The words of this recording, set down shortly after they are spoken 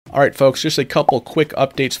All right, folks, just a couple quick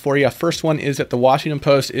updates for you. First one is that the Washington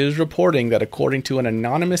Post is reporting that according to an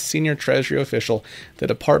anonymous senior Treasury official, the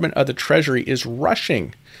Department of the Treasury is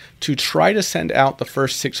rushing to try to send out the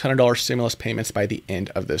first $600 stimulus payments by the end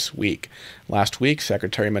of this week. Last week,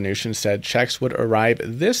 Secretary Mnuchin said checks would arrive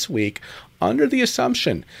this week under the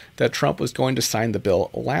assumption that Trump was going to sign the bill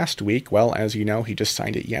last week. Well, as you know, he just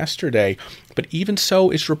signed it yesterday. But even so,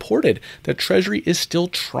 it's reported that Treasury is still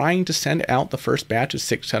trying to send out the first batch of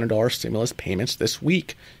 $600 stimulus payments this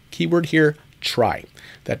week. Keyword here, try.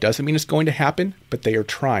 That doesn't mean it's going to happen, but they are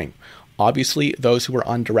trying. Obviously, those who are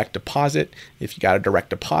on direct deposit, if you got a direct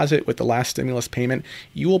deposit with the last stimulus payment,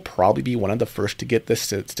 you will probably be one of the first to get this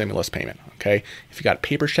stimulus payment, okay? If you got a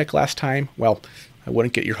paper check last time, well, I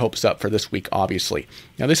wouldn't get your hopes up for this week, obviously.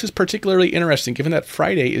 Now, this is particularly interesting given that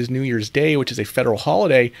Friday is New Year's Day, which is a federal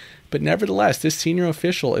holiday, but nevertheless, this senior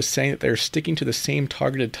official is saying that they're sticking to the same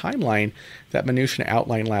targeted timeline that Mnuchin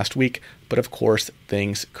outlined last week, but of course,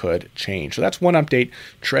 things could change. So that's one update.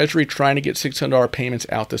 Treasury trying to get $600 payments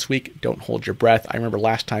out this week. Don't hold your breath. I remember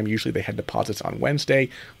last time, usually they had deposits on Wednesday.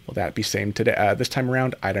 Will that be same today? This time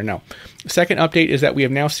around? I don't know. The second update is that we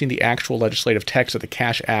have now seen the actual legislative text of the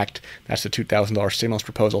Cash Act. That's the $2,000 stimulus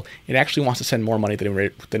proposal. It actually wants to send more money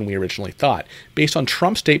than we originally thought. Based on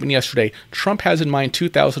Trump's statement yesterday, Trump has in mind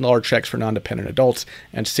 $2,000 checks for non-dependent adults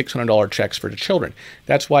and $600 checks for the children.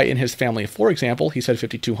 That's why in his family of four example, he said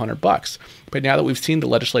 $5,200. But now that we've seen the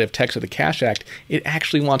legislative text of the Cash Act, it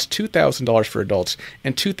actually wants $2,000 for adults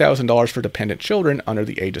and $2,000 for dependent children under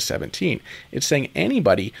the age of 17. It's saying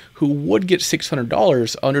anybody who would get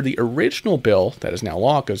 $600 under the original bill, that is now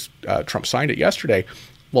law because Trump signed it yesterday,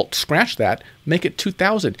 well, scratch that, make it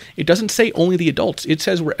 $2,000. It doesn't say only the adults. It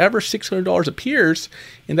says wherever $600 appears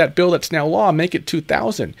in that bill that's now law, make it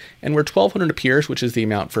 $2,000. And where $1,200 appears, which is the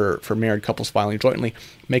amount for married couples filing jointly,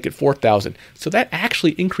 make it $4,000. So that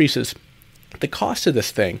actually increases the cost of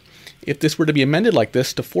this thing, if this were to be amended like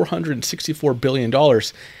this, to $464 billion.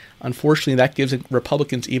 Unfortunately, that gives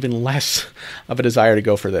Republicans even less of a desire to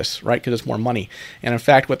go for this, right? Because it's more money. And in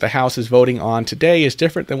fact, what the House is voting on today is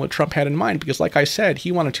different than what Trump had in mind. Because like I said,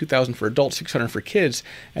 he wanted $2,000 for adults, $600 for kids,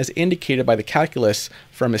 as indicated by the calculus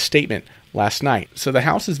from his statement last night. So the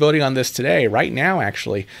House is voting on this today. Right now,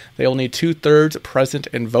 actually, they will need 2/3 present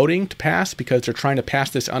and voting to pass because they're trying to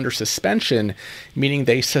pass this under suspension, meaning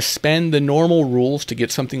they suspend the normal rules to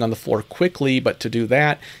get something on the floor quickly. But to do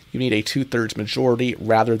that, you need a 2/3 majority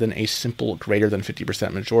rather than a simple greater than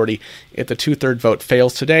 50% majority. If the 2/3 vote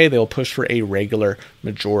fails today, they'll push for a regular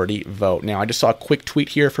majority vote. Now, I just saw a quick tweet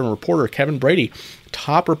here from reporter Kevin Brady,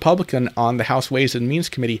 top Republican on the House Ways and Means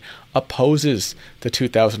Committee, opposes the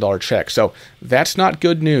 $2,000 check. So that's not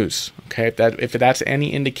good news, okay, if that's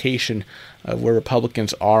any indication of where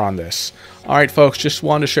Republicans are on this. All right, folks, just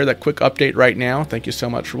wanted to share that quick update right now. Thank you so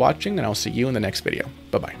much for watching, and I'll see you in the next video.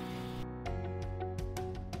 Bye-bye.